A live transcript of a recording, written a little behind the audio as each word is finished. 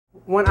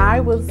When I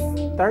was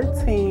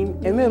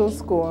 13 in middle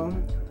school,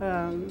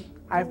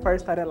 I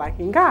first started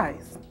liking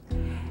guys.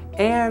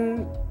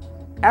 And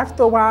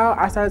after a while,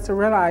 I started to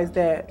realize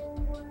that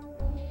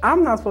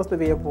I'm not supposed to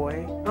be a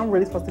boy, I'm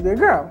really supposed to be a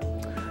girl.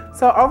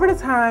 So over the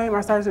time,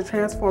 I started to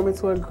transform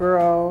into a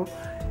girl.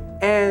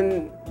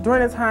 And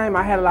during the time,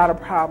 I had a lot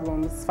of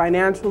problems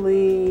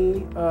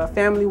financially,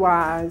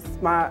 family-wise.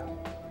 My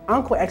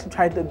uncle actually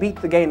tried to beat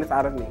the gayness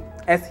out of me,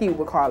 as he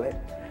would call it.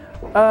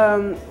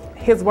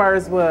 His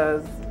words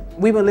was,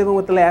 "We've been living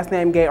with the last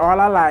name gay all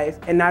our life,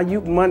 and now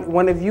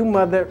one of you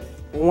mother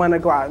want to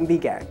go out and be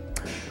gay."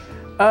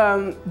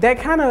 That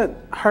kind of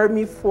hurt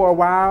me for a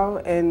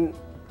while, and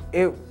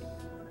it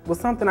was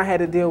something I had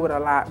to deal with a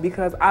lot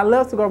because I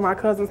love to go to my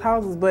cousin's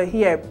houses, but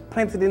he had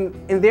planted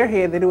in their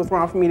head that it was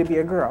wrong for me to be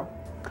a girl.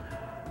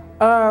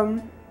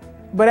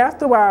 But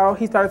after a while,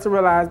 he started to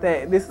realize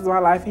that this is my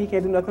life and he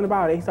can't do nothing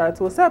about it. He started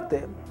to accept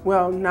it.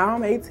 Well, now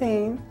I'm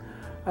 18.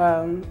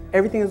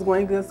 Everything is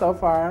going good so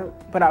far,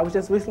 but I was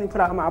just recently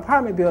put out in my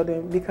apartment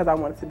building because I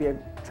wanted to be a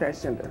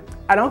transgender.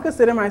 I don't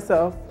consider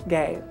myself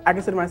gay. I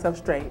consider myself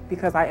straight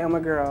because I am a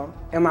girl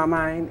in my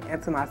mind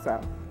and to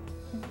myself.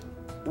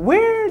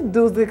 Where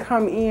does it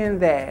come in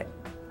that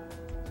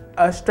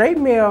a straight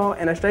male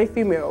and a straight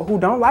female who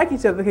don't like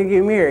each other can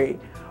get married,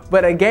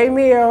 but a gay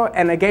male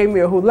and a gay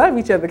male who love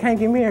each other can't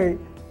get married?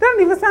 That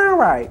doesn't even sound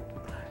right.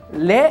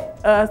 Let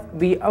us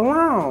be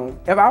alone.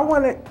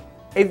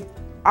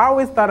 I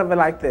always thought of it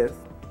like this.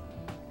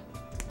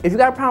 If you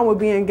got a problem with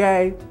being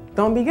gay,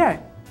 don't be gay.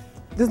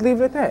 Just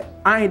leave it at that.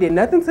 I ain't did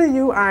nothing to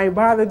you, I ain't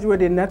bothered you, or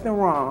did nothing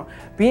wrong.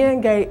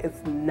 Being gay is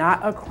not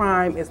a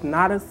crime, it's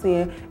not a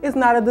sin, it's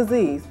not a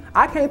disease.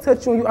 I can't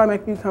touch you and you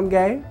automatically become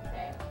gay.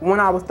 When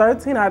I was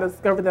 13, I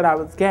discovered that I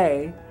was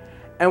gay.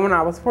 And when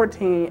I was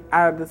 14,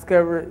 I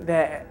discovered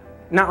that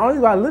not only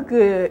do I look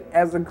good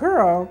as a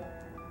girl,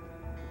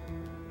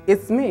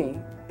 it's me.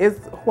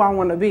 It's who I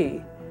want to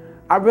be.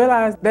 I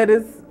realized that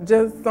it's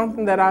just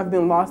something that I've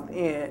been lost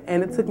in,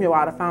 and it took me a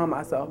while to find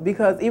myself.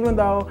 Because even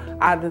though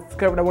I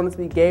discovered I wanted to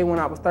be gay when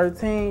I was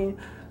 13,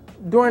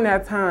 during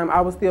that time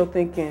I was still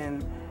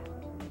thinking,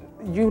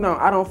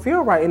 I don't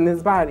feel right in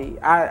this body.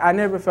 I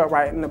never felt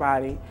right in the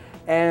body.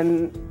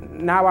 And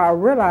now I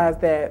realize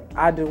that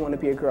I do want to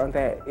be a girl, and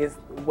that is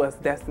what's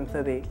destined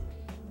to be.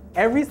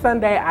 Every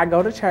Sunday I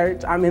go to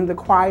church, I'm in the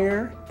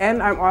choir,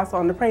 and I'm also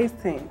on the praise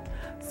team.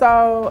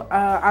 So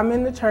I'm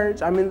in the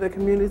church, I'm in the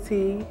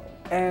community,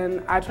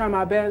 and I try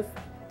my best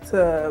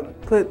to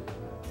put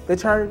the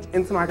church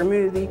into my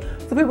community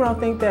so people don't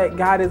think that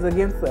God is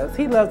against us.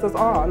 He loves us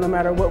all, no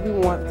matter what we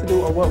want to do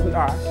or what we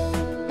are.